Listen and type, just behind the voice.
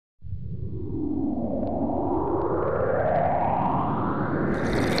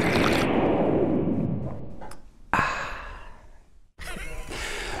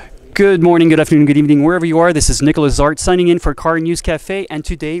Good morning, good afternoon, good evening, wherever you are. This is Nicholas Zart signing in for Car News Cafe, and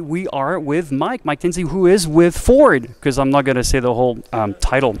today we are with Mike Tinskey, who is with Ford, because I'm not going to say the whole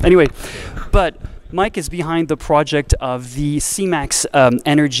title. Anyway, but Mike is behind the project of the C-Max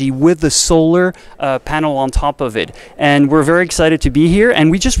Energy with the solar panel on top of it. And we're very excited to be here. And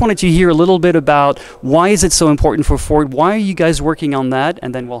we just wanted to hear a little bit about why is it so important for Ford? Why are you guys working on that?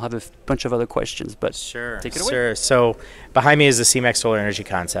 And then we'll have a bunch of other questions. But sure, take it away. Sure. So behind me is the C-Max Solar Energy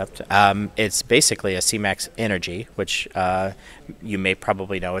concept. It's basically a C-Max Energy, which you may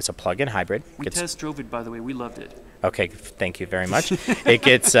probably know is a plug-in hybrid. We test drove it, by the way. We loved it. Okay, thank you very much. It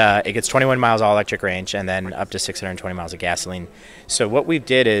gets 21 miles all electric range and then up to 620 miles of gasoline. So what we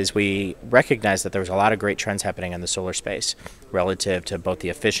did is we recognized that there was a lot of great trends happening in the solar space relative to both the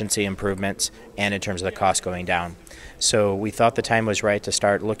efficiency improvements and in terms of the cost going down. So we thought the time was right to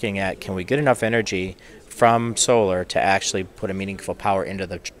start looking at, can we get enough energy from solar to actually put a meaningful power into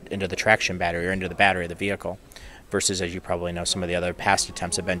the traction battery or into the battery of the vehicle, versus, as you probably know, some of the other past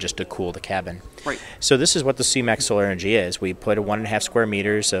attempts have been just to cool the cabin. Right. So this is what the C-Max Solar Energy is. We put 1.5 square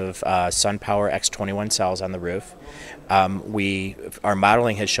meters of SunPower X21 cells on the roof. Our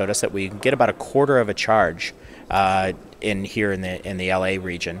modeling has showed us that we can get about a quarter of a charge in the LA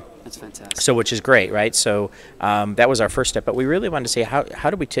region. That's fantastic. So, which is great, right? So that was our first step, but we really wanted to see how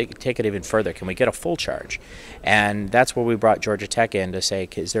do we take it even further? Can we get a full charge? And that's where we brought Georgia Tech in to say,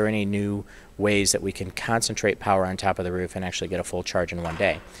 is there any new ways that we can concentrate power on top of the roof and actually get a full charge in one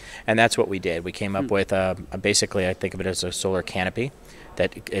day? And that's what we did. We came up with basically, I think of it as a solar canopy.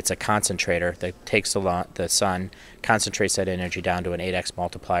 That it's a concentrator that takes the sun, concentrates that energy down to an 8x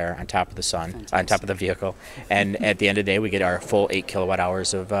multiplier on top of the sun, fantastic, on top of the vehicle, and at the end of the day, we get our full 8 kilowatt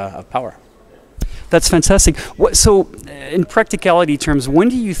hours of power. That's fantastic. So, in practicality terms, when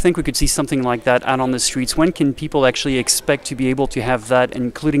do you think we could see something like that out on the streets? When can people actually expect to be able to have that,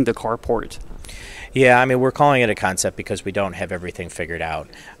 including the carport? Yeah, I mean, we're calling it a concept because we don't have everything figured out.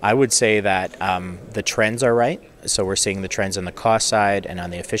 I would say that the trends are right. So we're seeing the trends on the cost side and on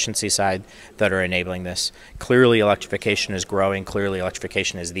the efficiency side that are enabling this. Clearly, electrification is growing. Clearly,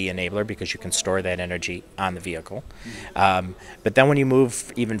 electrification is the enabler because you can store that energy on the vehicle. But then when you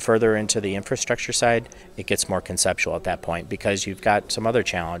move even further into the infrastructure side, it gets more conceptual at that point because you've got some other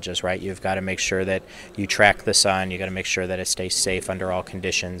challenges, right? You've got to make sure that you track the sun. You've got to make sure that it stays safe under all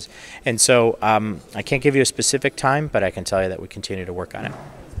conditions. And so I can't give you a specific time, but I can tell you that we continue to work on it.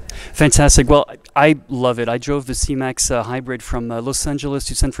 Fantastic. Well, I love it. I drove the C-Max hybrid from Los Angeles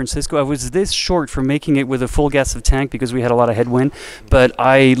to San Francisco. I was this short from making it with a full gas of tank because we had a lot of headwind, but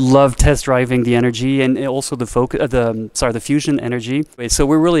I love test driving the Energy and also the Fusion Energy. So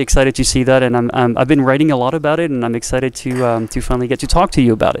we're really excited to see that, and I've been writing a lot about it, and I'm excited to finally get to talk to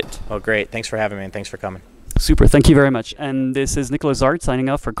you about it. Well, great. Thanks for having me, and thanks for coming. Super. Thank you very much. And this is Nicholas Zart signing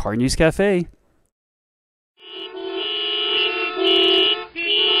off for Car News Cafe.